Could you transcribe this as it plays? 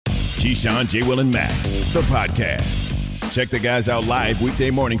Keyshawn, J. Will, and Max, the podcast. Check the guys out live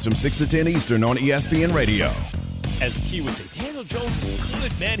weekday mornings from 6 to 10 Eastern on ESPN Radio. As Key would say, Daniel Jones is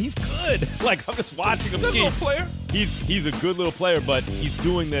good, man. He's good. Like, I'm just watching him. Good little player. He's a good little player, but he's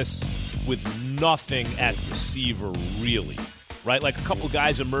doing this with nothing at receiver, really. Right? Like, a couple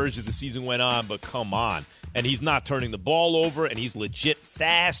guys emerged as the season went on, but come on. And he's not turning the ball over, and he's legit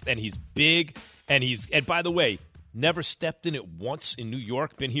fast, and he's big, and by the way, never stepped in it once in New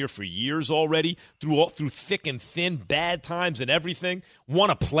York. Been here for years already, through thick and thin, bad times and everything. Won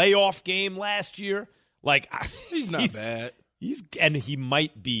a playoff game last year. Like, he's not bad. He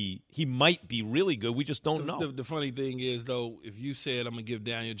might be really good. We just don't know. The funny thing is, though, if you said I'm gonna give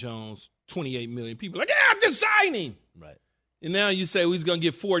Daniel Jones $28 million, people are like, yeah, just sign him. Right. And now you say he's gonna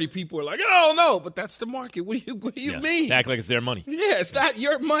get 40. People are like, oh no, but that's the market. What do you mean? Act like it's their money. Yeah, it's not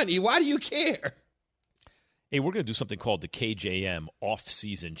your money. Why do you care? Hey, we're going to do something called the KJM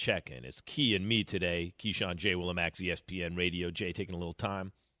off-season check-in. It's Key and me today. Keyshawn, J. Will, and Max, ESPN Radio. Jay taking a little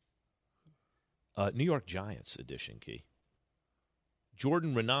time. New York Giants edition, Key.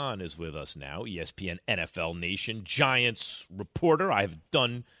 Jordan Renan is with us now, ESPN NFL Nation Giants reporter. I've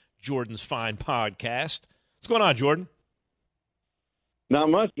done Jordan's fine podcast. What's going on, Jordan? Not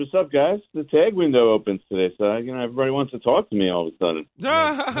much. What's up, guys? The tag window opens today, so everybody wants to talk to me all of a sudden.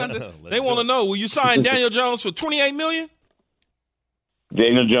 They want to know: will you sign Daniel Jones for $28 million?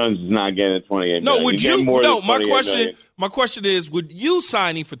 Daniel Jones is not getting $28 million. No, would you? No, million. My question is: would you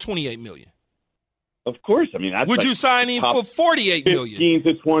sign him for $28 million? Of course. I mean, that's would like you sign him for $48 million? 15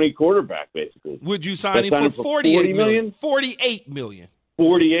 to 20 quarterback, basically. Would you sign him for $48 million? $48 million.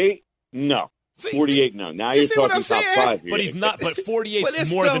 48? No. See, 48, no. Now you're talking top five here. But he's not. But 48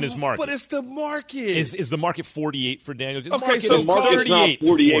 is more than his market. But it's the market. Is the market 48 for Daniel Jones? Okay, so the market's 38 not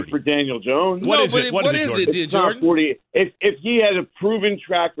 48 for Daniel Jones. What is it, Jordan? It's not 48. If he had a proven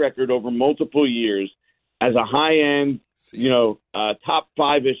track record over multiple years as a high-end, top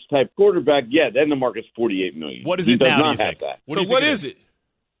five-ish type quarterback, then the market's $48 million. What is it now, do you think? That. What is it?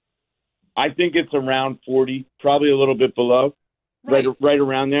 I think it's around 40, probably a little bit below. Right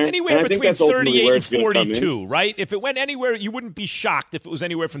around there. Anywhere between 38 and 42, right? If it went anywhere, you wouldn't be shocked if it was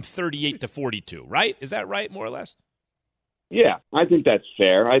anywhere from 38 to 42, right? Is that right, more or less? Yeah, I think that's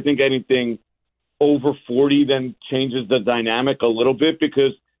fair. I think anything over 40 then changes the dynamic a little bit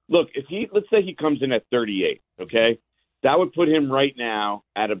because, look, let's say he comes in at 38, okay? That would put him right now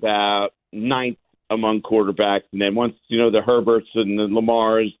at about ninth among quarterbacks. And then once, the Herberts and the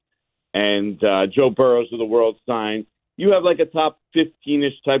Lamars and Joe Burrows of the world sign, you have like a top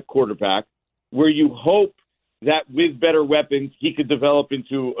 15-ish type quarterback where you hope that with better weapons, he could develop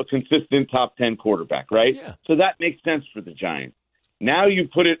into a consistent top 10 quarterback, right? Yeah. So that makes sense for the Giants. Now you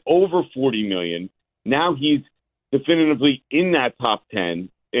put it over $40 million. Now he's definitively in that top 10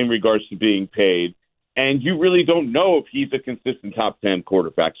 in regards to being paid. And you really don't know if he's a consistent top 10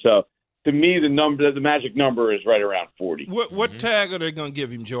 quarterback. So to me, the magic number is right around 40. What tag are they going to give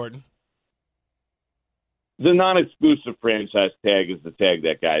him, Jordan? The non-exclusive franchise tag is the tag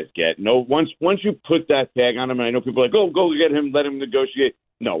that guys get. No, once you put that tag on him, and I know people are like, go get him, let him negotiate.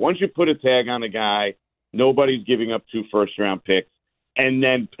 No, once you put a tag on a guy, nobody's giving up 2 first-round picks and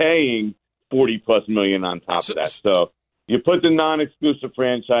then paying $40+ million on top of that. So you put the non-exclusive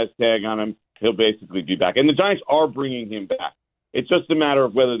franchise tag on him, he'll basically be back. And the Giants are bringing him back. It's just a matter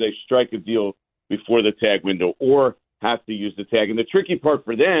of whether they strike a deal before the tag window or have to use the tag. And the tricky part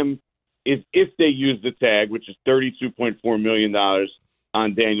for them is if they use the tag, which is $32.4 million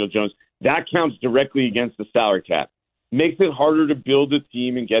on Daniel Jones, that counts directly against the salary cap. Makes it harder to build a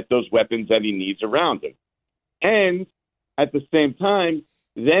team and get those weapons that he needs around him. And at the same time,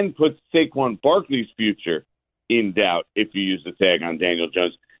 then puts Saquon Barkley's future in doubt if you use the tag on Daniel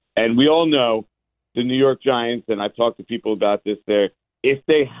Jones. And we all know the New York Giants, and I've talked to people about this there, if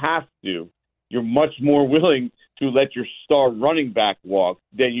they have to, you're much more willing to let your star running back walk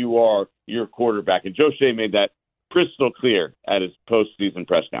than you are your quarterback. And Joe Shea made that crystal clear at his postseason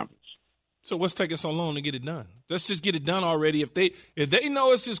press conference. So what's taking so long to get it done? Let's just get it done already. If they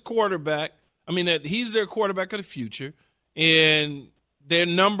know it's his quarterback, that he's their quarterback of the future, and their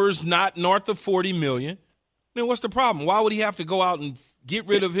numbers not north of $40 million, then what's the problem? Why would he have to go out and get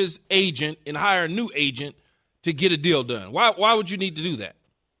rid of his agent and hire a new agent to get a deal done? Why would you need to do that?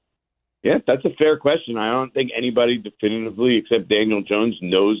 Yeah, that's a fair question. I don't think anybody definitively except Daniel Jones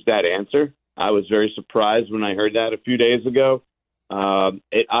knows that answer. I was very surprised when I heard that a few days ago.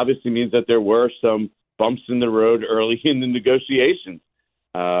 It obviously means that there were some bumps in the road early in the negotiations.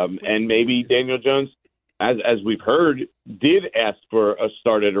 And maybe Daniel Jones, as we've heard, did ask for a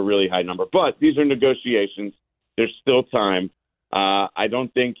start at a really high number. But these are negotiations. There's still time. I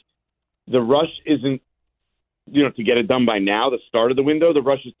don't think the rush isn't, to get it done by now, the start of the window. The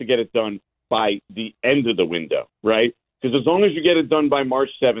rush is to get it done by the end of the window, right? Because as long as you get it done by March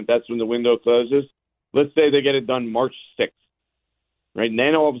 7th, that's when the window closes. Let's say they get it done March 6th, right? And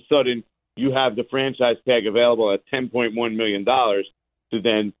then all of a sudden you have the franchise tag available at $10.1 million to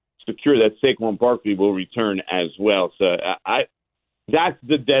then secure that Saquon Barkley will return as well. So that's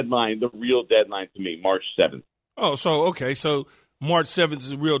the deadline, the real deadline to me, March 7th. Oh, so March 7th is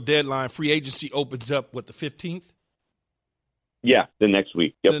the real deadline. Free agency opens up, the 15th? Yeah, the next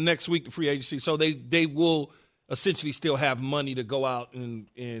week. Yep. The next week, the free agency. So they will essentially still have money to go out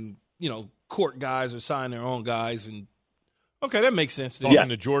and court guys or sign their own guys. And okay, that makes sense. Talking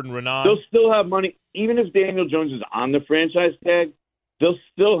to Jordan Renan. They'll still have money. Even if Daniel Jones is on the franchise tag, they'll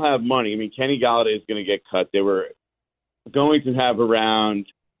still have money. I mean, Kenny Golladay is going to get cut. They were going to have around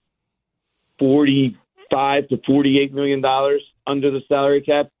 $45 to $48 million under the salary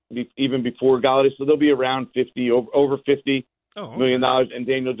cap, even before Golladay. So they'll be around over $50 million, and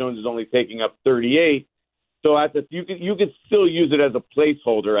Daniel Jones is only taking up 38. So you could still use it as a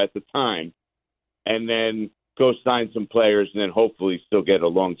placeholder at the time, and then go sign some players, and then hopefully still get a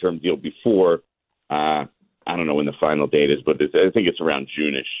long-term deal before. I don't know when the final date is, but I think it's around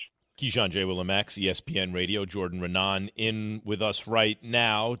June-ish. Keyshawn J. Willimax, ESPN Radio. Jordan Renan in with us right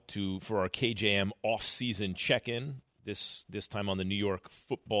now for our KJM off-season check-in. This time on the New York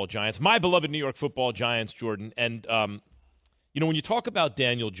Football Giants, my beloved New York Football Giants, Jordan. And when you talk about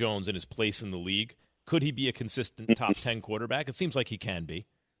Daniel Jones and his place in the league, could he be a consistent top 10 quarterback? It seems like he can be.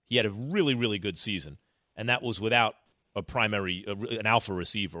 He had a really, really good season, and that was without an alpha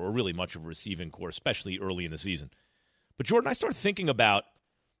receiver or really much of a receiving core, especially early in the season. But Jordan, I start thinking about,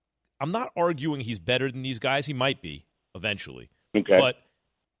 I'm not arguing he's better than these guys. He might be eventually. Okay. But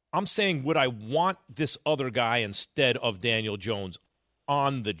I'm saying, would I want this other guy instead of Daniel Jones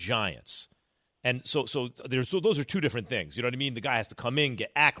on the Giants? And so those are two different things. You know what I mean? The guy has to come in,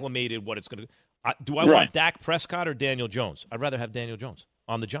 get acclimated, what it's going to do. I want Dak Prescott or Daniel Jones? I'd rather have Daniel Jones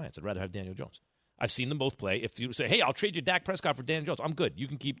on the Giants. I'd rather have Daniel Jones. I've seen them both play. If you say, hey, I'll trade you Dak Prescott for Daniel Jones, I'm good. You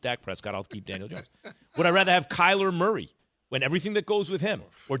can keep Dak Prescott. I'll keep Daniel Jones. Would I rather have Kyler Murray when everything that goes with him,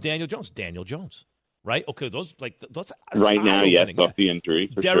 or Daniel Jones? Daniel Jones. Right? Okay, those right now, yes, off the injury.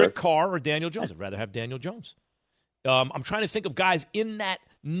 Derek Carr or Daniel Jones? I'd rather have Daniel Jones. I'm trying to think of guys in that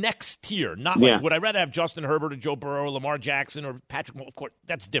next tier. Not like, would I rather have Justin Herbert or Joe Burrow or Lamar Jackson or Patrick Mahomes? Of course,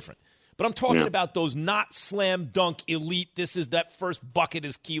 that's different. But I'm talking about those not slam dunk elite. This is that first bucket,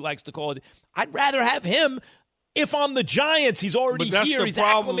 as Key likes to call it. I'd rather have him if on the Giants. He's already here. He's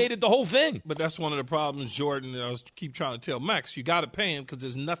acclimated the whole thing. But that's one of the problems, Jordan. I keep trying to tell Max, you got to pay him because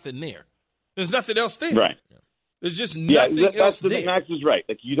there's nothing there. There's nothing else there. Right. There's just nothing else there. Max is right.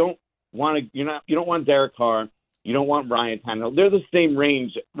 Like you don't want Derek Carr. You don't want Ryan Tannehill. They're the same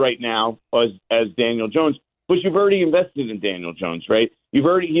range right now as Daniel Jones. But you've already invested in Daniel Jones, right? He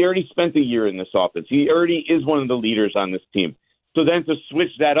already spent a year in this offense. He already is one of the leaders on this team. So then to switch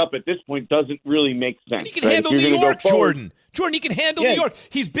that up at this point doesn't really make sense. And he can handle New York, Jordan. Jordan, he can handle New York.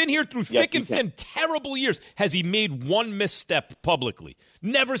 He's been here through thick and thin, terrible years. Has he made one misstep publicly?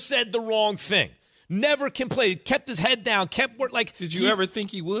 Never said the wrong thing. Never complained. Kept his head down. Kept work. Like, did you ever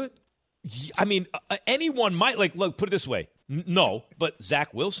think he would? I mean, anyone might. Like, look, put it this way. No, but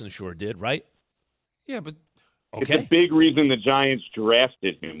Zach Wilson sure did, right? Yeah, but okay. It's a big reason the Giants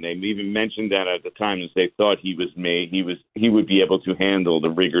drafted him. They even mentioned that at the time, as they thought he would be able to handle the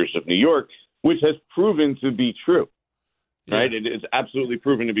rigors of New York, which has proven to be true. Right? It is absolutely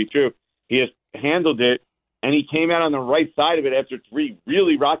proven to be true. He has handled it, and he came out on the right side of it after 3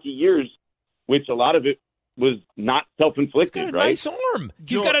 really rocky years, which a lot of it was not self-inflicted. He's got a nice arm.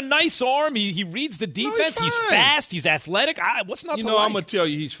 He's got a nice arm. He reads the defense. No, he's fast. He's athletic. What's not to like? I'm going to tell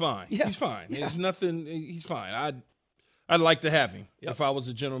you he's fine. Yeah. He's fine. Yeah. There's nothing. He's fine. I'd like to have him if I was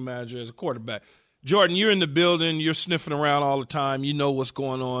a general manager as a quarterback. Jordan, you're in the building. You're sniffing around all the time. You know what's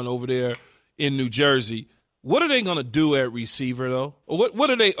going on over there in New Jersey. What are they going to do at receiver, though? Or what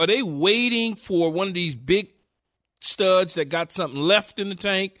are they? Are they waiting for one of these big studs that got something left in the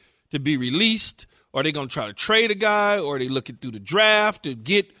tank to be released? Or are they going to try to trade a guy? Or are they looking through the draft to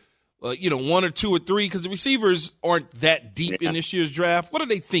get, 1 or 2 or 3? Because the receivers aren't that deep in this year's draft. What are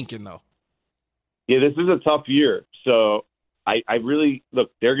they thinking, though? Yeah, this is a tough year. So I really –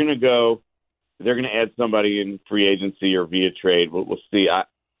 look, they're going to add somebody in free agency or via trade. We'll see.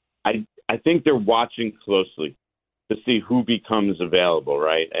 I think they're watching closely to see who becomes available,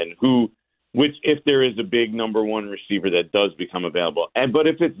 right? And which if there is a big number one receiver that does become available. But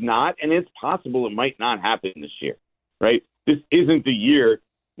if it's not, and it's possible it might not happen this year, right? This isn't the year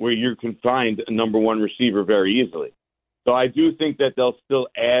where you can find a number one receiver very easily. So I do think that they'll still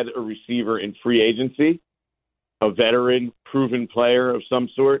add a receiver in free agency, a veteran, proven player of some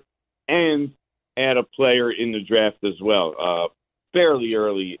sort, and add a player in the draft as well. Fairly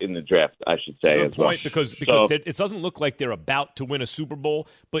early in the draft, I should say. Good as well. point, because it doesn't look like they're about to win a Super Bowl,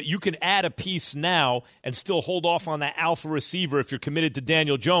 but you can add a piece now and still hold off on that alpha receiver if you're committed to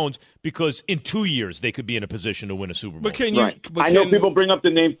Daniel Jones, because in 2 years they could be in a position to win a Super Bowl. But can you? Right. But I know people bring up the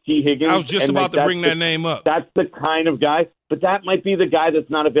name T. Higgins. I was just about to bring that name up. That's the kind of guy, but that might be the guy that's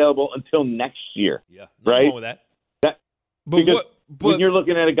not available until next year. Yeah, right. Wrong with that. But when you're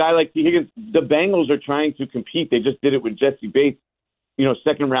looking at a guy like T. Higgins, the Bengals are trying to compete. They just did it with Jesse Bates.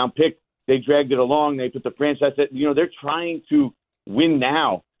 Second round pick. They dragged it along. They put the franchise. They're trying to win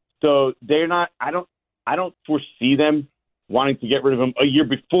now. So they're not. I don't foresee them wanting to get rid of him a year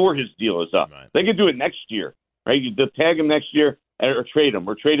before his deal is up. Right. They could do it next year, right? They'll tag him next year or trade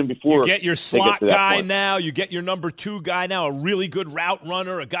him before. You get your slot guy now. You get your number 2 guy now, a really good route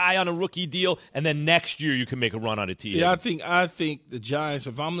runner, a guy on a rookie deal, and then next year you can make a run on a T. Higgins. I think the Giants.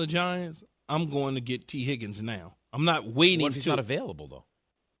 If I'm the Giants, I'm going to get T. Higgins now. I'm not waiting. What if he's not available, though?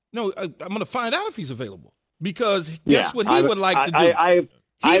 No, I'm going to find out if he's available, because guess what he would like to do?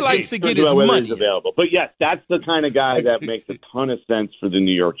 He likes to get his money. He's available. But yes, that's the kind of guy that makes a ton of sense for the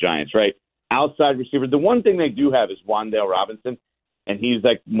New York Giants, right? Outside receiver. The one thing they do have is Wan'Dale Robinson, and he's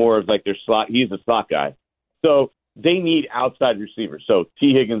more of their slot. He's a slot guy. So they need outside receivers. So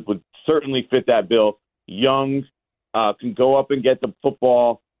T. Higgins would certainly fit that bill. Young, can go up and get the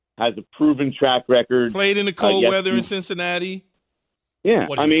football. Has a proven track record. Played in the cold weather in Cincinnati. Yeah,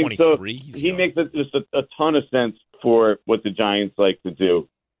 what, is he, 23? So he makes just a ton of sense for what the Giants like to do,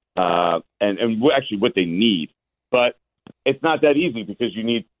 and actually what they need. But it's not that easy, because you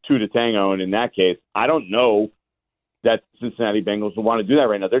need 2 to tango, and in that case, I don't know that Cincinnati Bengals will want to do that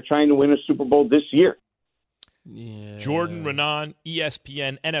right now. They're trying to win a Super Bowl this year. Yeah. Jordan Renan,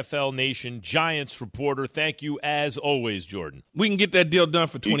 ESPN, NFL Nation, Giants reporter. Thank you as always, Jordan. We can get that deal done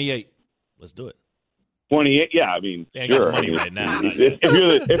for 28. Let's do it. 28, yeah. I mean, sure. Money right now. If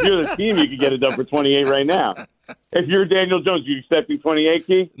you're the team, you can get it done for 28 right now. If you're Daniel Jones, you accepting 28,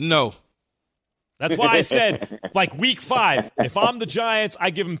 Key? No. That's why I said, week 5, if I'm the Giants,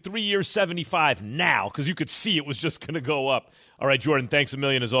 I give him 3 years, 75 now, because you could see it was just going to go up. All right, Jordan, thanks a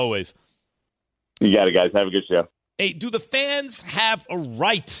million as always. You got it, guys. Have a good show. Hey, do the fans have a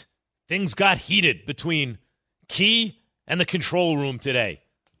right? Things got heated between Key and the control room today.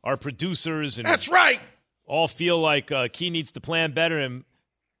 Our producers and that's right. All feel like Key needs to plan better, and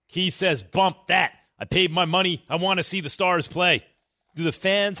Key says, bump that. I paid my money. I want to see the Stars play. Do the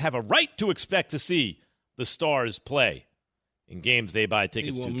fans have a right to expect to see the Stars play in games they buy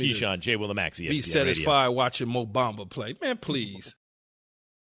tickets to? Keyshawn, J. Willimax, ESPN be satisfied Radio. watching Mo Bamba play. Man, please.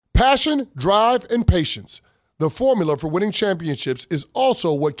 Passion, drive, and patience. The formula for winning championships is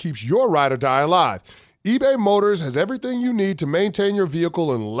also what keeps your ride or die alive. eBay Motors has everything you need to maintain your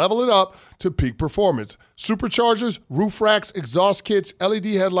vehicle and level it up to peak performance. Superchargers, roof racks, exhaust kits, LED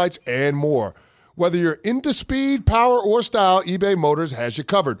headlights, and more. Whether you're into speed, power, or style, eBay Motors has you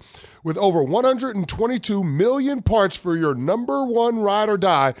covered. With over 122 million parts for your number one ride or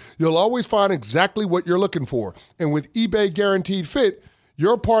die, you'll always find exactly what you're looking for. And with eBay Guaranteed Fit,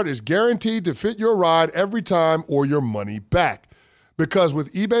 your part is guaranteed to fit your ride every time or your money back. Because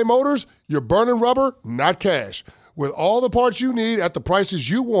with eBay Motors, you're burning rubber, not cash. With all the parts you need at the prices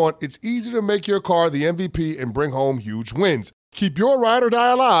you want, it's easy to make your car the MVP and bring home huge wins. Keep your ride or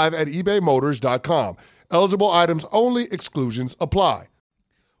die alive at ebaymotors.com. Eligible items only. Exclusions apply.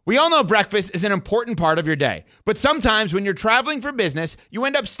 We all know breakfast is an important part of your day. But sometimes when you're traveling for business, you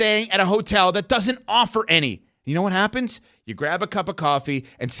end up staying at a hotel that doesn't offer any. You know what happens? You grab a cup of coffee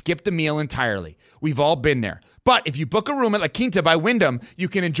and skip the meal entirely. We've all been there. But if you book a room at La Quinta by Wyndham, you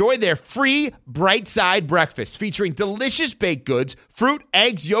can enjoy their free Bright Side breakfast featuring delicious baked goods, fruit,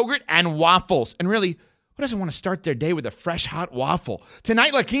 eggs, yogurt, and waffles. And really, who doesn't want to start their day with a fresh, hot waffle?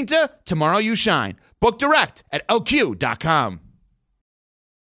 Tonight, La Quinta, tomorrow you shine. Book direct at lq.com.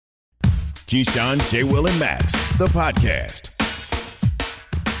 Keyshawn, J. Will, and Max, the podcast.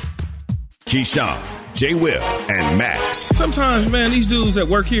 Keyshawn, J. Will, and Max. Sometimes, man, these dudes that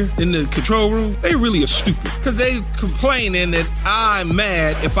work here in the control room, they really are stupid. Because they complaining that I'm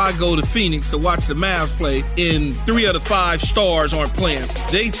mad if I go to Phoenix to watch the Mavs play and 3 out of 5 stars aren't playing.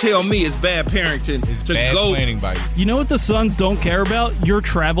 They tell me it's bad parenting to bad go. Planning by you. You know what the Suns don't care about? Your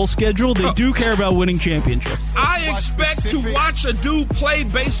travel schedule. They do care about winning championships. I expect to watch a dude play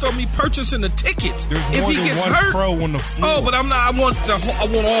based on me purchasing the tickets. There's if more he than gets one hurt, pro on the floor. Oh, but I'm not. I want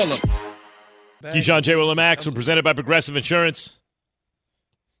all of them. Keyshawn, J. Will, and Max, we're presented by Progressive Insurance.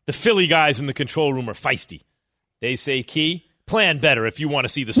 The Philly guys in the control room are feisty. They say, Key, plan better if you want to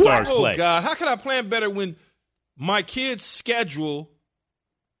see the Stars play. Oh, God. How can I plan better when my kids' schedule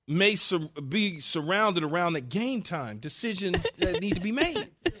may be surrounded around the game time, decisions that need to be made?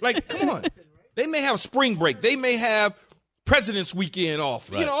 Like, come on. They may have spring break. They may have President's Weekend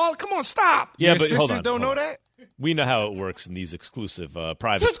off. Right. Come on, stop. Yeah, Your but hold sisters on. don't know that? We know how it works in these exclusive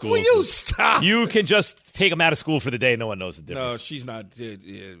private Just schools. will you stop? You can just take them out of school for the day. No one knows the No, difference. she's not.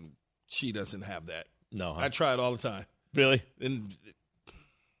 She doesn't have that. No, huh? I try it all the time. Really? And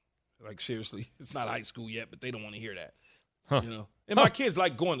seriously, it's not high school yet, but they don't want to hear that. Huh. And my kids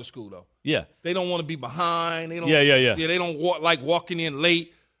like going to school though. Yeah. They don't want to be behind. They don't. Yeah. They don't like walking in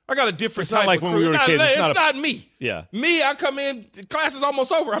late. I got a different It's not type like of when crew. we were kids. It's not me. Yeah. Me, I come in, class is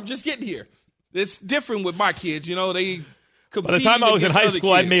almost over. I'm just getting here. It's different with my kids. They By the time I was in high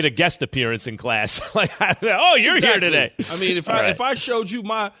school, I made a guest appearance in class. You're here today. I mean, if All right. if I showed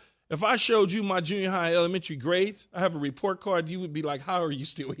you my junior high, elementary grades, I have a report card. You would be like, "How are you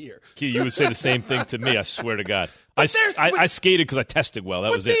still here?" Key, you would say the same thing to me. I swear to God. But I skated because I tested well.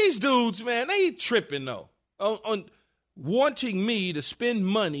 That was it. These dudes, man, they tripping though on wanting me to spend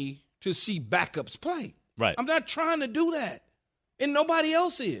money to see backups play. Right. I'm not trying to do that, and nobody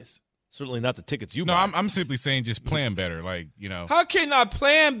else is. Certainly not the tickets you No, buy. I'm simply saying just plan better. How can I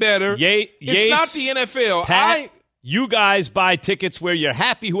plan better? Yates, it's not the NFL. Pat, you guys buy tickets where you're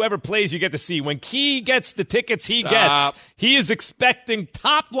happy whoever plays you get to see. When Key gets the tickets he gets, he is expecting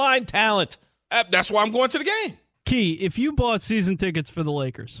top-line talent. That's why I'm going to the game. Key, if you bought season tickets for the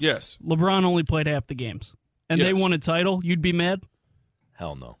Lakers, Yes. LeBron only played half the games, and they Yes. won a title, you'd be mad?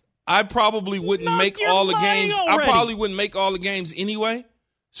 Hell no. I probably wouldn't Knock make your all the money games. already. I probably wouldn't make all the games anyway.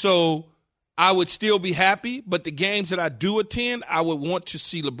 So I would still be happy. But the games that I do attend, I would want to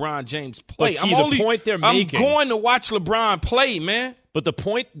see LeBron James play. But Key, the point they're making- I'm going to watch LeBron play, man. But the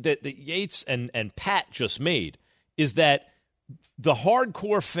point that Yates and Pat just made is that the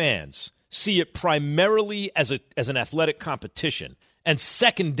hardcore fans see it primarily as an athletic competition, and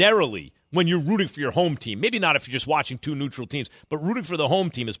secondarily when you're rooting for your home team. Maybe not if you're just watching two neutral teams, but rooting for the home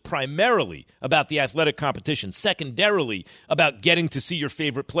team is primarily about the athletic competition, secondarily about getting to see your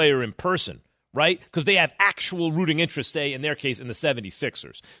favorite player in person. Right? Because they have actual rooting interest, say, in their case, in the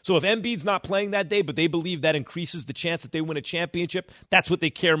 76ers. So if Embiid's not playing that day, but they believe that increases the chance that they win a championship, that's what they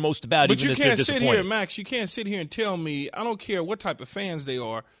care most about, But even you if they're can't sit disappointed. here, Max. You can't sit here and tell me, I don't care what type of fans they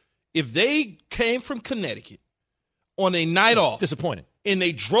are, if they came from Connecticut on a night off Disappointed. and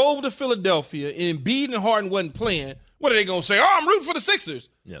they drove to Philadelphia and Embiid and Harden wasn't playing, what are they going to say? Oh, I'm rooting for the Sixers.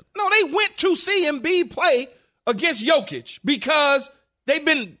 Yeah. No, they went to see Embiid play against Jokic because they've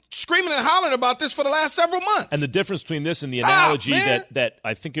been screaming and hollering about this for the last several months. And the difference between this and the Stop, analogy man. that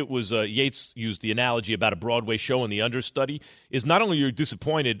I think it was Yates used the analogy about a Broadway show and the understudy is not only you're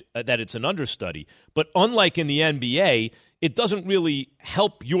disappointed that it's an understudy, but unlike in the NBA, it doesn't really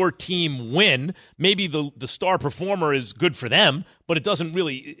help your team win. Maybe the star performer is good for them, but it doesn't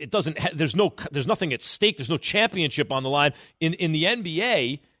really. There's nothing at stake. There's no championship on the line. In the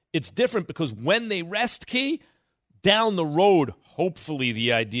NBA, it's different because when they rest Key down the road, hopefully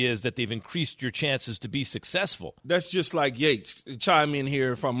the idea is that they've increased your chances to be successful. That's just like Yates. Chime in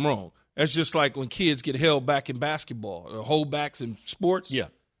here if I'm wrong. That's just like when kids get held back in basketball or holdbacks in sports. Yeah.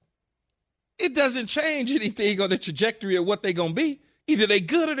 It doesn't change anything on the trajectory of what they're going to be. Either they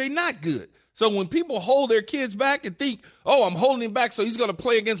good or they not good. So when people hold their kids back and think, oh, I'm holding him back so he's going to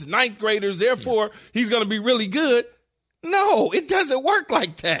play against ninth graders, therefore he's going to be really good. No, it doesn't work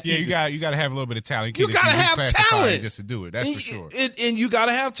like that. Yeah, you got to have a little bit of talent. You can't just gotta be have fast and fire talent just to do it. That's for sure. And you got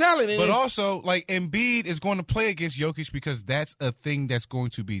to have talent. And But it's- also, like, Embiid is going to play against Jokic because that's a thing that's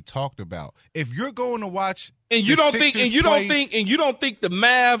going to be talked about. If you're going to watch, And you the don't think, Sixers and you play- don't think the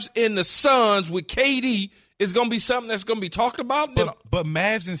Mavs and the Suns with KD is going to be something that's going to be talked about. But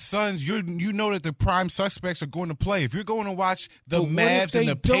Mavs and Suns, you know that the prime suspects are going to play. If you're going to watch the But what if Mavs and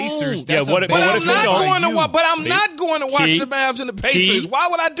they the Pacers, don't? that's Yeah, what a if- But what I'm if they not don't? going to you. watch. But I'm not going to watch Key, the Mavs and the Pacers. Key, Why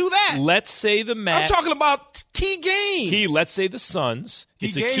would I do that? Let's say the I'm Mavs. talking about key games. Key, let's say the Suns.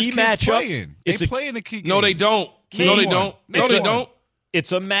 It's a games key kids matchup. Playing. They It's a, play in the key games. No, they don't. Name No, they one. don't. No, Name they one. don't.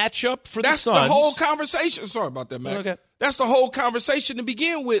 it's a matchup for That's the the Suns. whole conversation. Sorry about that, Max. Okay. That's the whole conversation to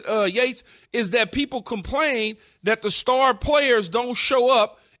begin with, Yates, is that people complain that the star players don't show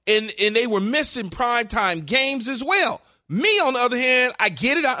up and they were missing primetime games as well. Me, on the other hand, I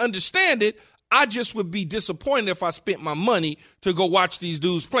get it. I understand it. I just would be disappointed if I spent my money to go watch these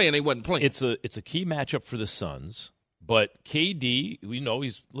dudes play and they wasn't playing. It's a key matchup for the Suns, but KD, we know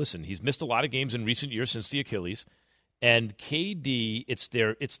he's missed a lot of games in recent years since the Achilles. And KD, it's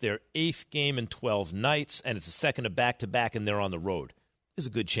their 8th game in 12 nights, and it's the second of back-to-back, and they're on the road. there's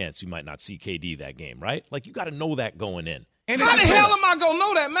a good chance you might not see KD that game, right? Like, you got to know that going in. And how the hell am I going to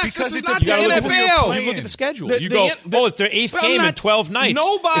know that, Max? Because this is it not the depends on who you're NFL. playing. You look at the schedule. The- you the- go, the- it's their 8th but I'm game in not- 12 nights.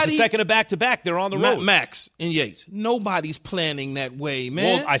 nobody- It's the second of back-to-back. They're on the road. Max and Yates, nobody's planning that way, man.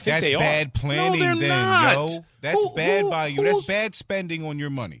 Well, I think That's they are. bad planning, No, they're then, not. yo. That's bad by you. That's who's- bad spending on your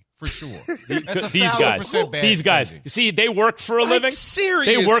money, for sure. That's These guys, these guys. You see, they work for a living.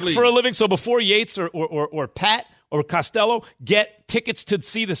 Seriously. They work for a living. So before Yates or Pat or Costello get tickets to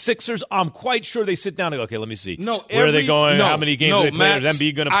see the Sixers, I'm quite sure they sit down and go, okay, let me see. Where are they going? How many games are they playing? Is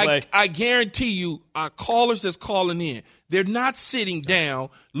Embiid going to play? I guarantee you, our callers that's calling in, they're not sitting down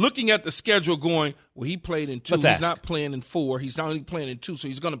looking at the schedule going, well, he played in 2. Let's He's ask. not playing in 4. He's not only playing in 2, so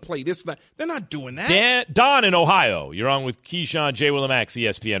he's going to play this night. They're not doing that. Don in Ohio. You're on with Keyshawn, J. Will and Max,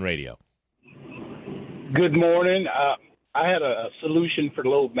 ESPN Radio. Good morning. I had a solution for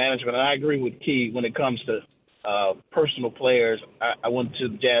load management, and I agree with Key when it comes to personal players. I went to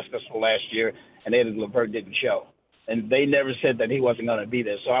the Jazz Festival last year, and Eddie LeVert didn't show. And they never said that he wasn't going to be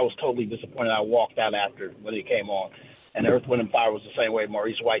there, so I was totally disappointed. I walked out after when he came on. And Earth, Wind, and Fire was the same way.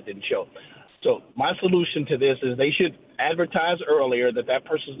 Maurice White didn't show. So my solution to this is they should advertise earlier that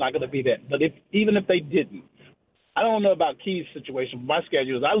person's not going to be there. But even if they didn't, I don't know about Key's situation, but my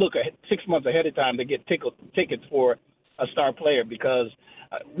schedule is I look 6 months ahead of time to get tickets for a star player because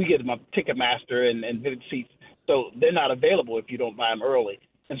we get them a Ticketmaster and vivid seats. So they're not available if you don't buy them early.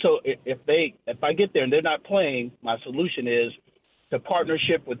 And so if I get there and they're not playing, my solution is to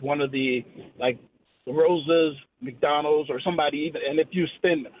partnership with one of the, like, the Rosas, McDonald's, or somebody even. And if you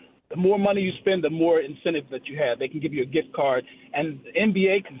spend – the more money you spend, the more incentive that you have. They can give you a gift card, and the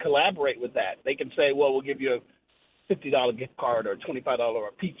NBA can collaborate with that. They can say, well, we'll give you a $50 gift card or $25 or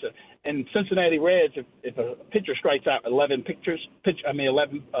a pizza. And Cincinnati Reds, if a pitcher strikes out 11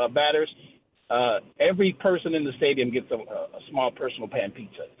 batters, every person in the stadium gets a small personal pan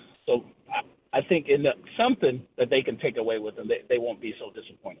pizza. So I think something that they can take away with them, they won't be so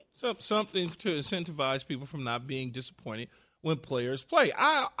disappointed. Something to incentivize people from not being disappointed when players play.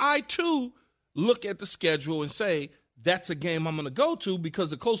 I too look at the schedule and say that's a game I'm going to go to because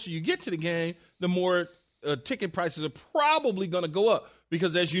the closer you get to the game, the more ticket prices are probably going to go up.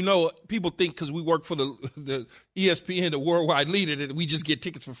 Because as you know, people think because we work for the ESPN, the worldwide leader, that we just get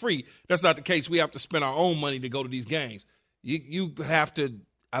tickets for free. That's not the case. We have to spend our own money to go to these games. You have to,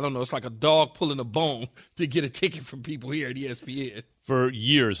 I don't know, it's like a dog pulling a bone to get a ticket from people here at ESPN. For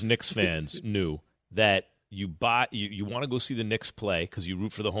years, Knicks fans knew that you want to go see the Knicks play because you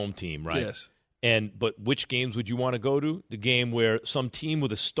root for the home team, right? Yes. But which games would you want to go to? The game where some team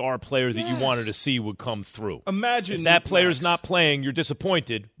with a star player that you wanted to see would come through. Imagine if that player's not playing, you're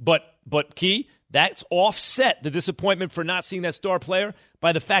disappointed. But Key, that's offset the disappointment for not seeing that star player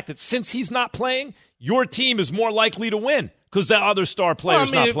by the fact that since he's not playing, your team is more likely to win because the other star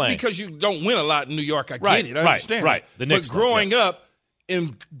player's not playing. Because you don't win a lot in New York, I Right, get it. I understand. right. That. The Knicks but growing up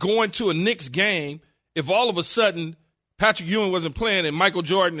and going to a Knicks game, if all of a sudden Patrick Ewing wasn't playing and Michael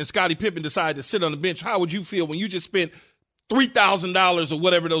Jordan and Scottie Pippen decided to sit on the bench, how would you feel when you just spent $3,000 or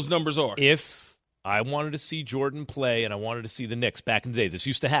whatever those numbers are? If I wanted to see Jordan play and I wanted to see the Knicks back in the day, this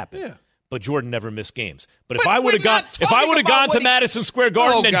used to happen. Yeah. But Jordan never missed games. But But if I would have gone to Madison Square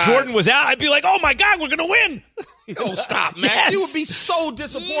Garden and Jordan was out, I'd be like, "Oh my God, we're going to win!" Oh, stop, Max! Yes. You would be so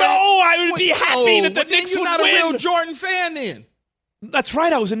disappointed. No, I would be happy that the Knicks you're would not win. a real Jordan fan, then. That's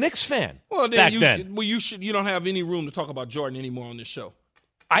right. I was a Knicks fan. Well, then back you, then. Well, you don't have any room to talk about Jordan anymore on this show.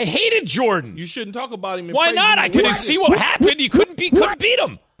 I hated Jordan. You shouldn't talk about him. Why not? I couldn't see what happened. You couldn't beat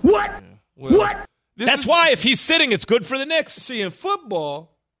him. What? That's why if he's sitting, it's good for the Knicks. See, in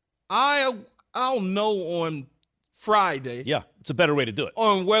football, I'll know on Friday. Yeah, it's a better way to do it.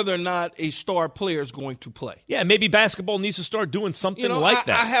 On whether or not a star player is going to play. Yeah, maybe basketball needs to start doing something like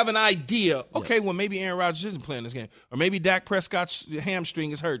that. I have an idea. Okay, well, maybe Aaron Rodgers isn't playing this game. Or maybe Dak Prescott's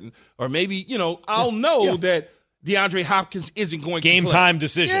hamstring is hurting. Or maybe, I'll know that DeAndre Hopkins isn't going to play. Game time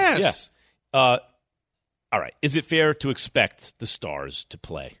decision. Yes. Yeah. All right. Is it fair to expect the stars to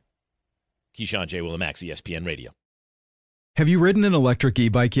play? Keyshawn, J. Will and Max, ESPN Radio. Have you ridden an electric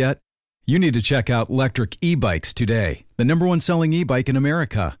e-bike yet? You need to check out Electric E-Bikes today, the #1 selling e-bike in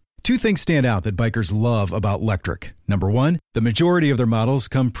America. Two things stand out that bikers love about Electric. Number one, the majority of their models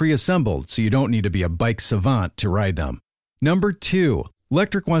come pre-assembled, so you don't need to be a bike savant to ride them. Number two,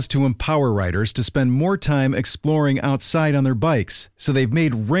 Electric wants to empower riders to spend more time exploring outside on their bikes, so they've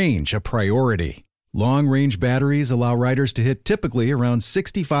made range a priority. Long-range batteries allow riders to hit typically around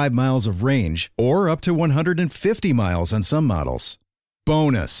 65 miles of range, or up to 150 miles on some models.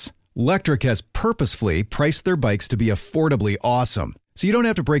 Bonus! Electric has purposefully priced their bikes to be affordably awesome, so you don't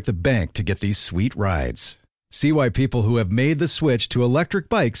have to break the bank to get these sweet rides. See why people who have made the switch to electric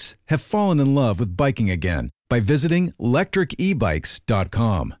bikes have fallen in love with biking again by visiting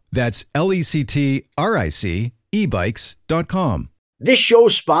lectricebikes.com. That's LECTRIC ebikes.com. This show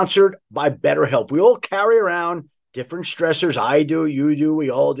is sponsored by BetterHelp. We all carry around different stressors. I do, you do, we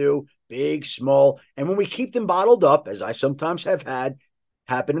all do, big, small. And when we keep them bottled up, as I sometimes have had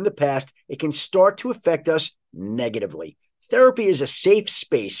happen in the past, it can start to affect us negatively. Therapy is a safe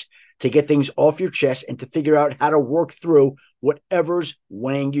space to get things off your chest and to figure out how to work through whatever's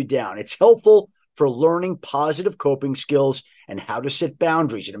weighing you down. It's helpful for learning positive coping skills and how to set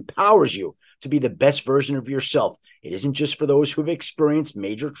boundaries. It empowers you to be the best version of yourself. It isn't just for those who've experienced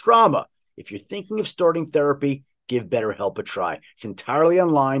major trauma. If you're thinking of starting therapy, give BetterHelp a try. It's entirely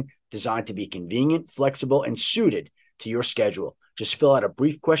online, designed to be convenient, flexible, and suited to your schedule. Just fill out a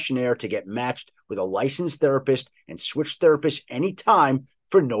brief questionnaire to get matched with a licensed therapist and switch therapists anytime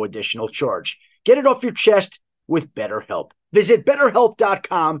for no additional charge. Get it off your chest with BetterHelp. Visit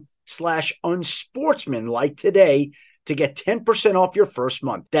BetterHelp.com/unsportsmanlike today to get 10% off your first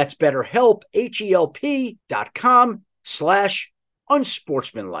month. That's BetterHelp,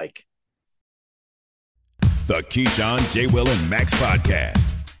 HELP.com/unsportsmanlike. The Keyshawn, J. Will, and Max podcast.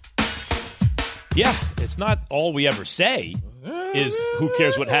 Yeah, it's not all we ever say is who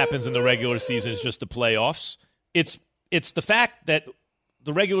cares what happens in the regular season, it's just the playoffs. It's the fact that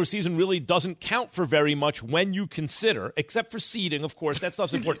the regular season really doesn't count for very much when you consider, except for seeding, of course, that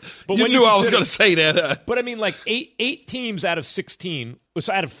stuff's important. But you when knew I was going to say that. But I mean, like eight teams out of 16,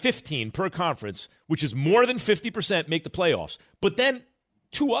 so out of 15 per conference, which is more than 50%, make the playoffs. But then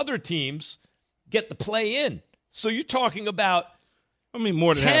 2 other teams get the play in. So you're talking about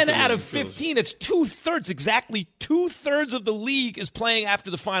more than 10 out of 15. It's 2/3. Exactly 2/3 of the league is playing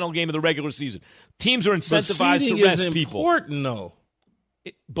after the final game of the regular season. Teams are incentivized to rest people. Important, though.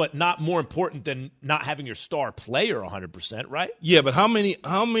 But not more important than not having your star player 100%, right? Yeah, but how many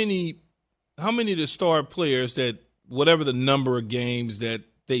of the star players that whatever the number of games that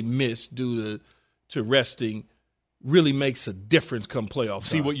they miss due to resting really makes a difference come playoff time?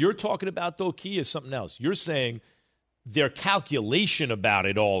 See, what you're talking about, though, Key, is something else. You're saying their calculation about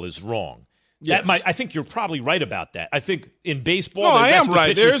it all is wrong. Yes. I think you're probably right about that. I think in baseball, I am the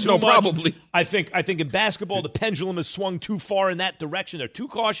right. There is no much. probably. I think in basketball, the pendulum has swung too far in that direction. They're too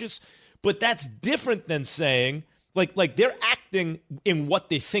cautious. But that's different than saying like they're acting in what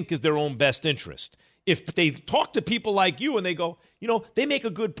they think is their own best interest. If they talk to people like you and they go, they make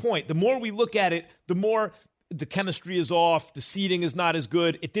a good point. The more we look at it, the more the chemistry is off, the seeding is not as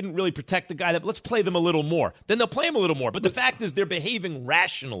good, it didn't really protect the guy. Let's play them a little more. Then they'll play him a little more. But the fact is they're behaving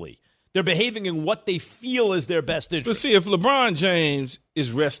rationally. They're behaving in what they feel is their best interest. But see, if LeBron James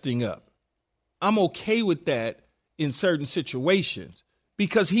is resting up, I'm okay with that in certain situations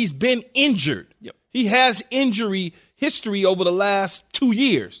because he's been injured. Yep. He has injury history over the last 2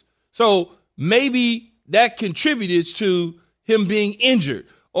 years. So maybe that contributed to him being injured.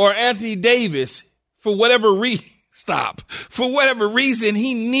 Or Anthony Davis, for whatever reason, for whatever reason,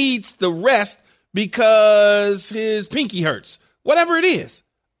 he needs the rest because his pinky hurts. Whatever it is.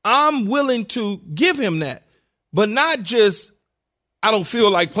 I'm willing to give him that, but not just, I don't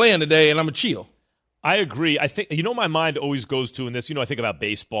feel like playing today and I'm going to chill. I agree. I think, my mind always goes to in this, I think about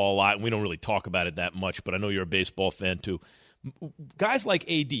baseball a lot, and we don't really talk about it that much, but I know you're a baseball fan too. Guys like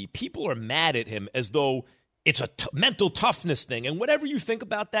AD, people are mad at him as though it's a mental toughness thing. And whatever you think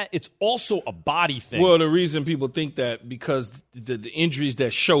about that, it's also a body thing. Well, the reason people think that because the injuries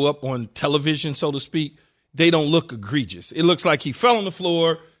that show up on television, so to speak, they don't look egregious. It looks like he fell on the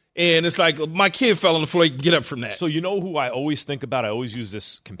floor. And it's like, my kid fell on the floor, he can get up from that. So you know who I always think about? I always use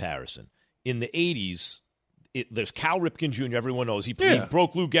this comparison. In the 80s, there's Cal Ripken Jr., everyone knows. He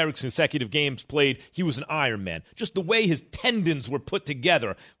broke Lou Gehrig's consecutive games played. He was an Iron Man. Just the way his tendons were put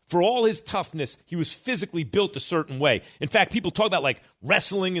together. For all his toughness, he was physically built a certain way. In fact, people talk about like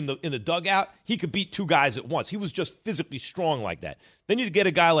wrestling in the dugout. He could beat 2 guys at once. He was just physically strong like that. Then you get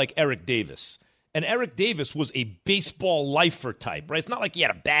a guy like Eric Davis. And Eric Davis was a baseball lifer type, right? It's not like he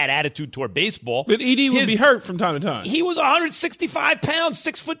had a bad attitude toward baseball. But ED would be hurt from time to time. He was 165 pounds,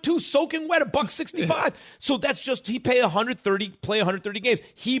 6'2", soaking wet, $165. Yeah. So that's just, he play 130 games.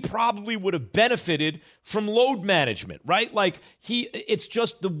 He probably would have benefited from load management, right? Like it's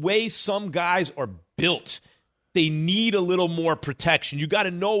just the way some guys are built. They need a little more protection. You got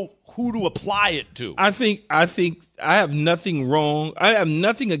to know who to apply it to. I think I have nothing wrong. I have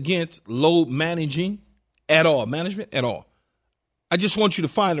nothing against load management at all. I just want you to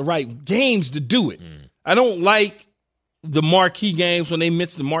find the right games to do it. I don't like the marquee games when they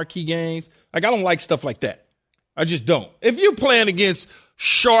miss the marquee games. Like, I don't like stuff like that. I just don't. If you're playing against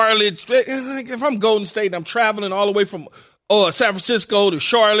Charlotte. If I'm Golden State and I'm traveling all the way from San Francisco to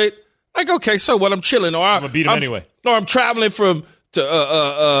Charlotte, like, okay, so what? I'm chilling. Or I'm going to beat them anyway. Or I'm traveling from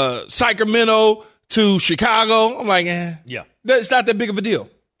Sacramento to Chicago. I'm like, yeah, it's not that big of a deal.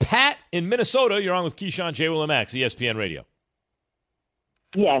 Pat in Minnesota, you're on with Keyshawn, J. Will, and Max, ESPN Radio.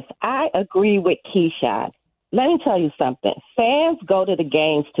 Yes, I agree with Keyshawn. Let me tell you something. Fans go to the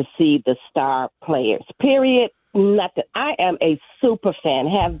games to see the star players, period. Nothing. I am a super fan,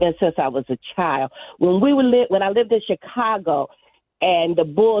 have been since I was a child. When I lived in Chicago and the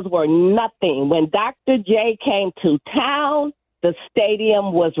Bulls were nothing, when Dr. J came to town, the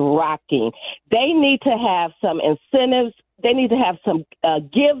stadium was rocking. They need to have some incentives. They need to have some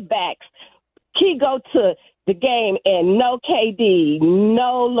give backs. Key go to the game and no KD,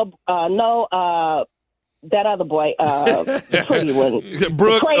 that other boy, the pretty one,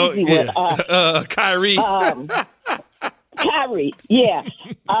 Brooke, the crazy one, Kyrie. Kyrie, yeah.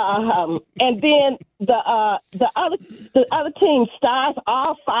 And then the other team stars,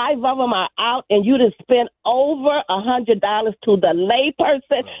 all 5 of them are out, and you just spend over $100 to the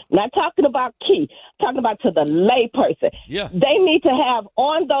layperson. Not talking about Key, talking about to the layperson. Yeah, they need to have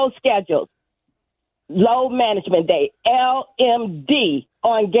on those schedules load management day, LMD.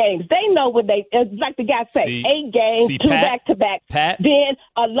 On games. They know what like the guy said, 8 games, 2 back-to-back. Pat, then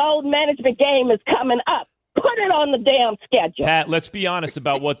a load management game is coming up. Put it on the damn schedule. Pat, let's be honest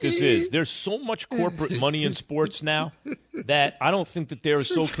about what this is. There's so much corporate money in sports now that I don't think that they're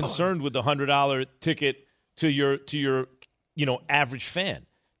so concerned with the $100 ticket to your average fan.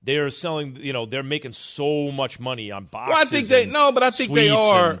 They're selling, they're making so much money on boxes. Well, I think they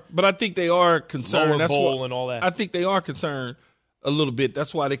are. But I think they are concerned. That's bowl and all that. I think they are concerned a little bit.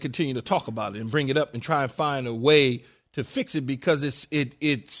 That's why they continue to talk about it and bring it up and try and find a way to fix it, because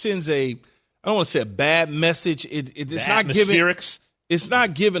it sends I don't want to say a bad message. It's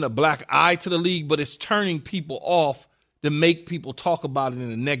not giving a black eye to the league, but it's turning people off to make people talk about it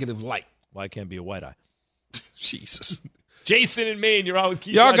in a negative light. Why can't be a white eye? Jesus. Jason and Maine, you're on with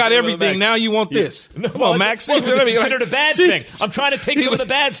Keyshawn. Y'all got everything. Now you want this. No, come on, Max. It's considered a bad thing. I'm trying to take some of the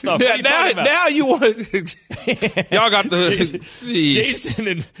bad stuff. Now you want y'all got the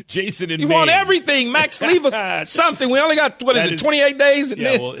Jason and you Maine. Want everything, Max. Leave us something. We only got 28 days and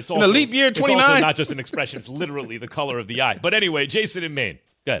it's also, in a leap year 29. It's also not just an expression. It's literally the color of the eye. But anyway, Jason and Maine.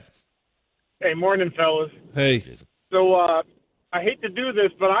 Go ahead. Hey, morning, fellas. Hey. Jason. So I hate to do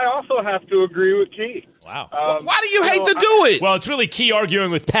this, but I also have to agree with Key. Wow. Why do you hate to do it? Well, it's really Key arguing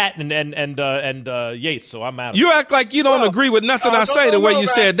with Pat and Yates, so I'm out. You act like you don't agree with nothing I say the way you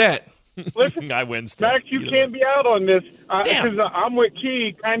said that. Listen, I win still. Max, you can't be out on this because I'm with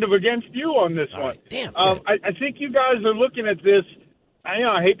Key kind of against you on this one. Right. Damn. I think you guys are looking at this,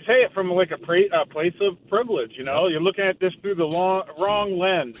 I hate to say it, from like a place of privilege. You're looking at this through the wrong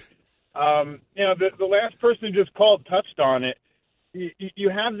lens. The last person who just called touched on it. You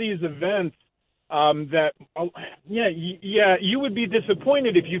have these events that, you would be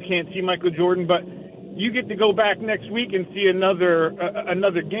disappointed if you can't see Michael Jordan, but you get to go back next week and see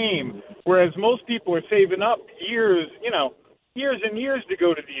another game, whereas most people are saving up years and years to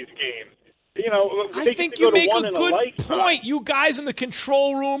go to these games. I think you make a good point. You guys in the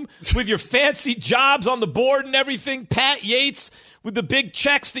control room with your fancy jobs on the board and everything, Pat Yates with the big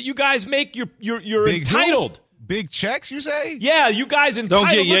checks that you guys make, you're entitled. Big checks, you say? Yeah, you guys entitled.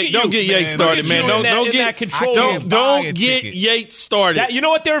 Don't get Yates started, man. Don't get Yates started. You know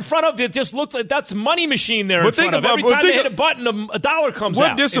what they're in front of? It just looks like that's a money machine there in front of. Every time they hit a button, a dollar comes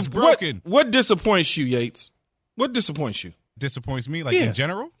out. It's broken. What disappoints you, Yates? What disappoints you? Disappoints me, in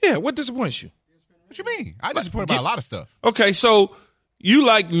general? Yeah, what disappoints you? What you mean? I disappointed about a lot of stuff. Okay, so you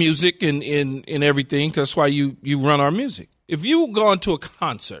like music and everything, because that's why you run our music. If you go into a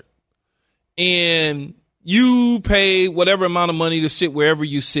concert and you pay whatever amount of money to sit wherever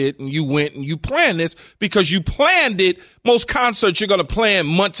you sit, and you went and you planned this because you planned it. Most concerts you're going to plan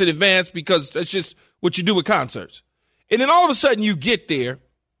months in advance because that's just what you do with concerts. And then all of a sudden you get there,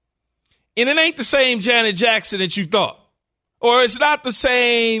 and it ain't the same Janet Jackson that you thought. Or it's not the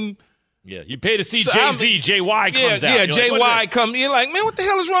same. Yeah, you pay to see Jay-Z, JY comes out. Yeah, JY comes. You're like, man, what the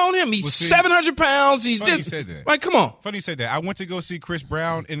hell is wrong with him? He's 700 pounds. He's funny this. You said that. Like, come on. Funny you said that. I went to go see Chris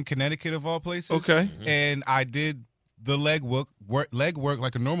Brown in Connecticut, of all places. Okay. And I did the leg work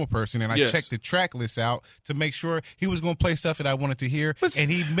like a normal person, and I checked the track list out to make sure he was going to play stuff that I wanted to hear,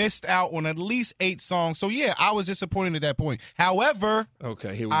 and he missed out on at least 8 songs. So, yeah, I was disappointed at that point. However,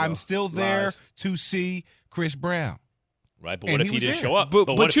 okay, here we I'm go. still there to see Chris Brown. Right, but what if he didn't show up? But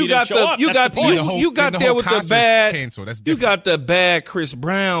what if you he got didn't show up? you got there with the bad. Canceled. That's you different. got the bad Chris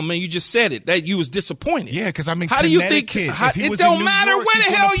Brown, man. You just said it that you was disappointed. Yeah, because I mean, how do you think? It don't matter where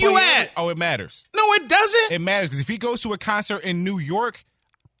the hell you at. Oh, it matters. No, it doesn't. It matters because if he goes to a concert in New York,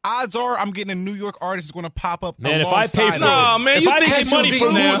 odds are I'm getting a New York artist is going to pop up. Man, if I pay for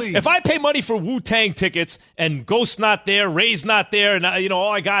if I pay money for Wu-Tang tickets and Ghost's not there, Ray's not there, and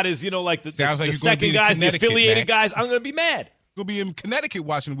all I got is like the second guys, the affiliated guys, I'm going to be mad. You'll be in Connecticut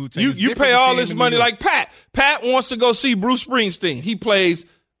watching Wu-Tang. You pay all this money like Pat. Pat wants to go see Bruce Springsteen. He plays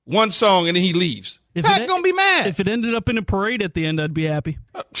one song and then he leaves. Pat gonna be mad. If it ended up in a parade at the end, I'd be happy.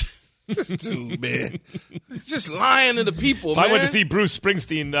 This dude, man, he's just lying to the people. If I went to see Bruce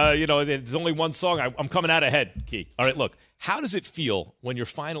Springsteen, there's only one song. I'm coming out ahead, Key. All right, look, how does it feel when your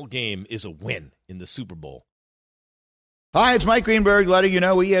final game is a win in the Super Bowl? Hi, it's Mike Greenberg letting you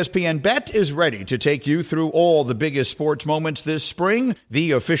know ESPN Bet is ready to take you through all the biggest sports moments this spring.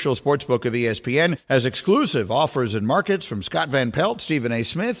 The official sportsbook of ESPN has exclusive offers and markets from Scott Van Pelt, Stephen A.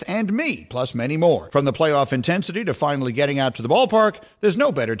 Smith, and me, plus many more. From the playoff intensity to finally getting out to the ballpark, there's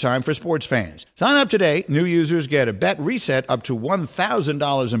no better time for sports fans. Sign up today. New users get a bet reset up to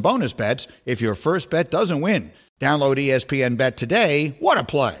 $1,000 in bonus bets if your first bet doesn't win. Download ESPN Bet today. What a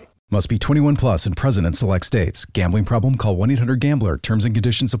play. Must be 21 plus and present in select states. Gambling problem? Call 1-800-GAMBLER. Terms and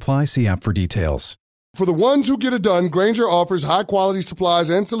conditions apply. See app for details. For the ones who get it done, Grainger offers high-quality supplies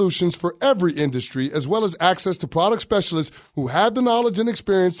and solutions for every industry, as well as access to product specialists who have the knowledge and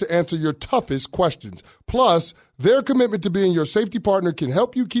experience to answer your toughest questions. Plus, their commitment to being your safety partner can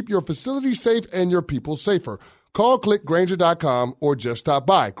help you keep your facility safe and your people safer. Call, click Grainger.com, or just stop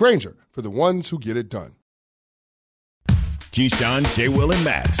by. Grainger, for the ones who get it done. Keyshawn, J. Will, and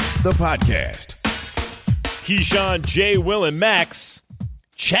Max, the podcast. Keyshawn, J. Will, and Max.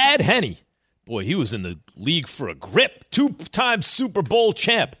 Chad Henne. Boy, he was in the league for a grip. 2-time Super Bowl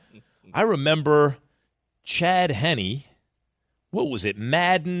champ. I remember Chad Henne. What was it?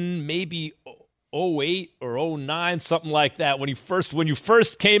 Madden, maybe 08 or 09, something like that. When you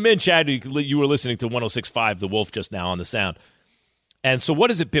first came in, Chad, you were listening to 106.5 The Wolf just now on the sound. And so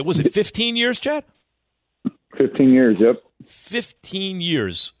what has it been? Was it 15 years, Chad? 15 years, yep. 15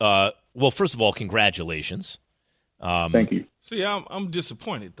 years. Well, first of all, congratulations. Thank you. See, I'm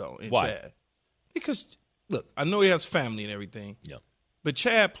disappointed, though, in Why? Chad. Because, look, I know he has family and everything. Yeah. But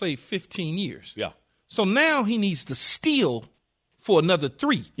Chad played 15 years. Yeah. So now he needs to steal for another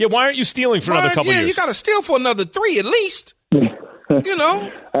 3. Yeah, why aren't you stealing for another couple years? Yeah, you got to steal for another 3 at least. You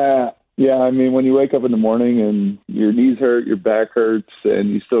know? Yeah, I mean, when you wake up in the morning and your knees hurt, your back hurts, and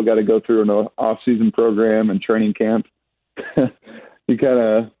you still got to go through an off-season program and training camp, you kind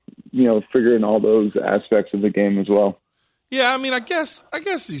of, figure in all those aspects of the game as well. Yeah, I mean, I guess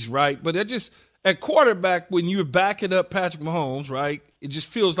he's right, but at quarterback, when you're backing up Patrick Mahomes, right, it just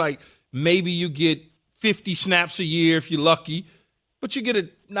feels like maybe you get 50 snaps a year if you're lucky, but you get a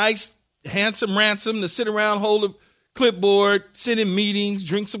nice, handsome ransom to sit around, hold a clipboard, sit in meetings,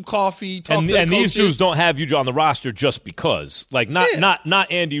 drink some coffee, talk to the and these coaches. dudes don't have you on the roster just because, like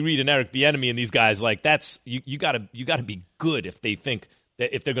not Andy Reid and Eric Bieniemy and these guys. Like that's you got to be good if they think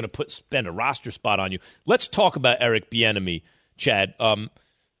that if they're going to spend a roster spot on you. Let's talk about Eric Bieniemy, Chad.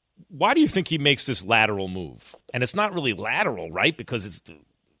 Why do you think he makes this lateral move? And it's not really lateral, right? Because it's the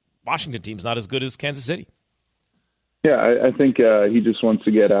Washington team's not as good as Kansas City. Yeah, I think he just wants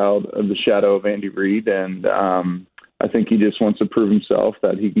to get out of the shadow of Andy Reid, and I think he just wants to prove himself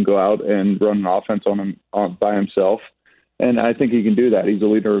that he can go out and run an offense by himself. And I think he can do that. He's a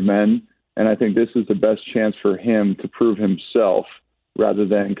leader of men. And I think this is the best chance for him to prove himself rather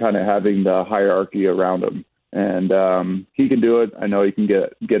than kind of having the hierarchy around him. And he can do it. I know he can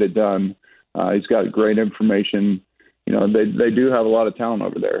get it done. He's got great information. They do have a lot of talent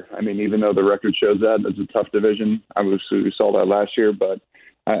over there. I mean, even though the record shows that, it's a tough division. Obviously, we saw that last year. But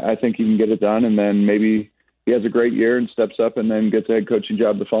I think he can get it done. And then maybe he has a great year and steps up and then gets a head coaching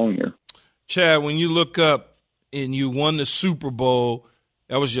job the following year. Chad, when you look up and you won the Super Bowl,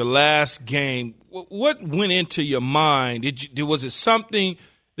 that was your last game. What went into your mind? Was it something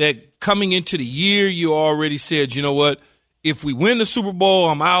that coming into the year you already said, you know what, if we win the Super Bowl,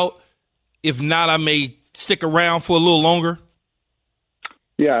 I'm out. If not, I may stick around for a little longer?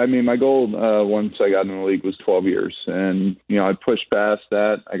 Yeah, I mean, my goal once I got in the league was 12 years. And, I pushed past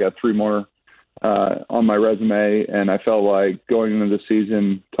that. I got 3 more on my resume, and I felt like going into the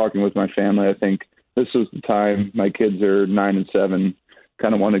season, talking with my family, I think this was the time. My kids are 9 and 7,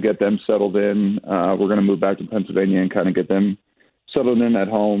 kind of want to get them settled in. We're going to move back to Pennsylvania and kind of get them settled in at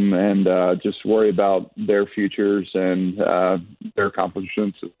home and just worry about their futures and their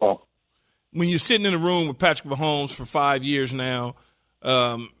accomplishments as well. when you're sitting in a room with Patrick Mahomes for 5 years now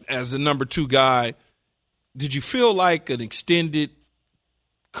as the number 2 guy, did you feel like an extended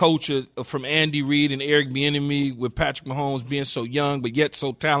coach from Andy Reid and Eric Bieniemy with Patrick Mahomes being so young but yet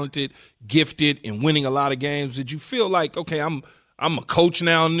so talented, gifted, and winning a lot of games? Did you feel like, okay, I'm a coach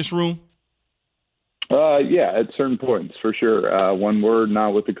now in this room? Yeah, at certain points, for sure. When we're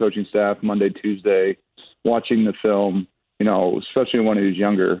not with the coaching staff Monday, Tuesday, watching the film, especially when he was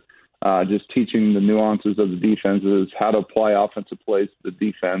younger, just teaching the nuances of the defenses, how to apply offensive plays to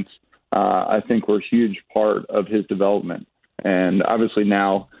the defense, I think were a huge part of his development. And obviously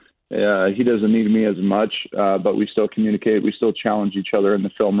now he doesn't need me as much, but we still communicate. We still challenge each other in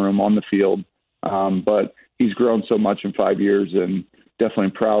the film room, on the field. But he's grown so much in 5 years, and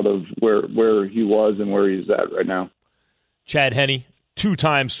definitely proud of where he was and where he's at right now. Chad Henne,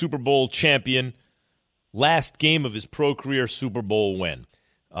 2-time Super Bowl champion, last game of his pro career Super Bowl win.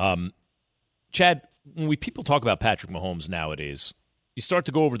 Chad, when people talk about Patrick Mahomes nowadays, you start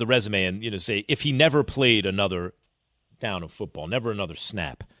to go over the resume and say if he never played another down of football, never another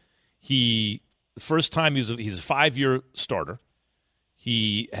snap. The first time he's a 5-year starter.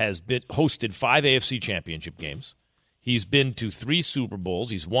 He has hosted 5 AFC championship games. He's been to 3 Super Bowls.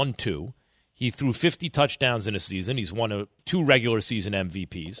 He's won 2. He threw 50 touchdowns in a season. He's won 2 regular season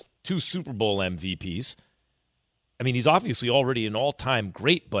MVPs, 2 Super Bowl MVPs. I mean, he's obviously already an all-time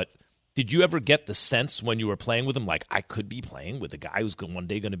great, but did you ever get the sense when you were playing with him, like, I could be playing with a guy who's one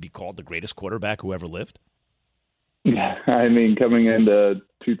day going to be called the greatest quarterback who ever lived? Yeah, I mean, coming into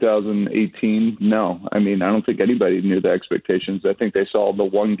 2018, no. I mean, I don't think anybody knew the expectations. I think they saw the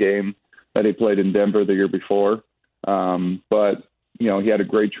one game that he played in Denver the year before. But, he had a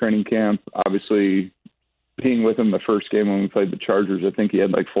great training camp. Obviously, being with him the first game when we played the Chargers, I think he had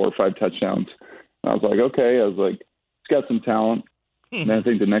like 4 or 5 touchdowns. And I was like, okay. I was like, he's got some talent. And then I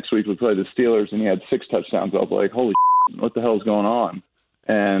think the next week we played the Steelers, and he had 6 touchdowns. I was like, holy shit, what the hell is going on?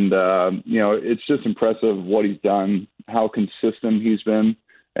 And, it's just impressive what he's done, how consistent he's been.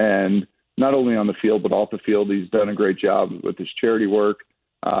 And not only on the field, but off the field, he's done a great job with his charity work,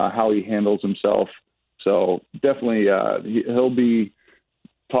 how he handles himself. So definitely he'll be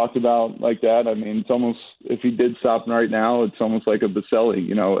talked about like that. I mean, it's almost, if he did stop right now, it's almost like a Baselli,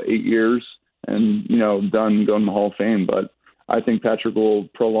 8 years and, done, going to the Hall of Fame. But I think Patrick will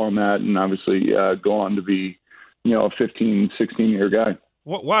prolong that and obviously go on to be, a 15, 16-year guy.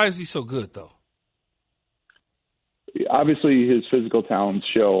 Why is he so good, though? Obviously, his physical talents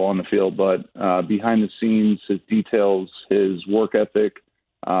show on the field, but behind the scenes, his details, his work ethic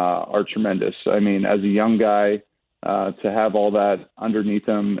are tremendous. I mean, as a young guy, to have all that underneath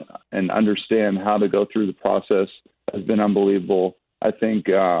him and understand how to go through the process has been unbelievable. I think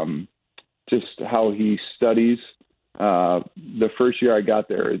just how he studies. The first year I got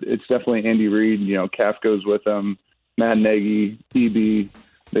there, it's definitely Andy Reid. Calf goes with him. Matt Nagy, EB,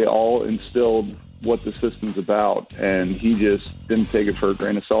 they all instilled what the system's about, and he just didn't take it for a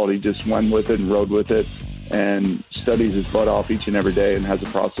grain of salt. He just went with it and rode with it and studies his butt off each and every day and has a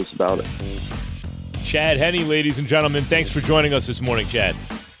process about it. Chad Henne, ladies and gentlemen, thanks for joining us this morning, Chad.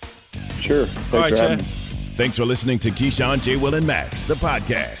 Sure. All right, Chad. Thanks for listening to Keyshawn, J. Will, and Max, the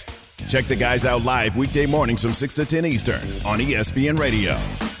podcast. Check the guys out live weekday mornings from 6 to 10 Eastern on ESPN Radio.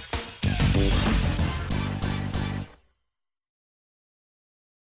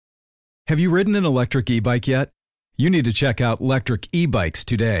 Have you ridden an electric e-bike yet? You need to check out Electric E-Bikes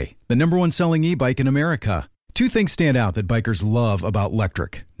today, the #1 selling e-bike in America. 2 things stand out that bikers love about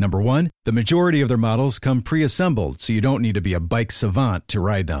Electric. Number 1, the majority of their models come pre-assembled, so you don't need to be a bike savant to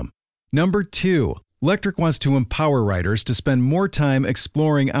ride them. Number 2, Electric wants to empower riders to spend more time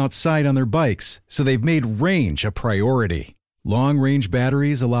exploring outside on their bikes, so they've made range a priority. Long-range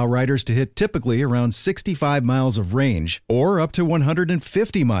batteries allow riders to hit typically around 65 miles of range or up to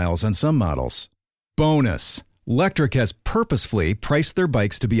 150 miles on some models. Bonus, Electric has purposefully priced their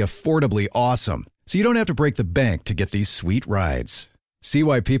bikes to be affordably awesome, so you don't have to break the bank to get these sweet rides. See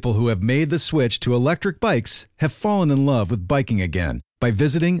why people who have made the switch to electric bikes have fallen in love with biking again by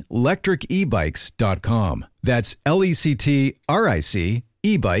visiting electricebikes.com. That's LECTRIC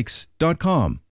ebikes.com.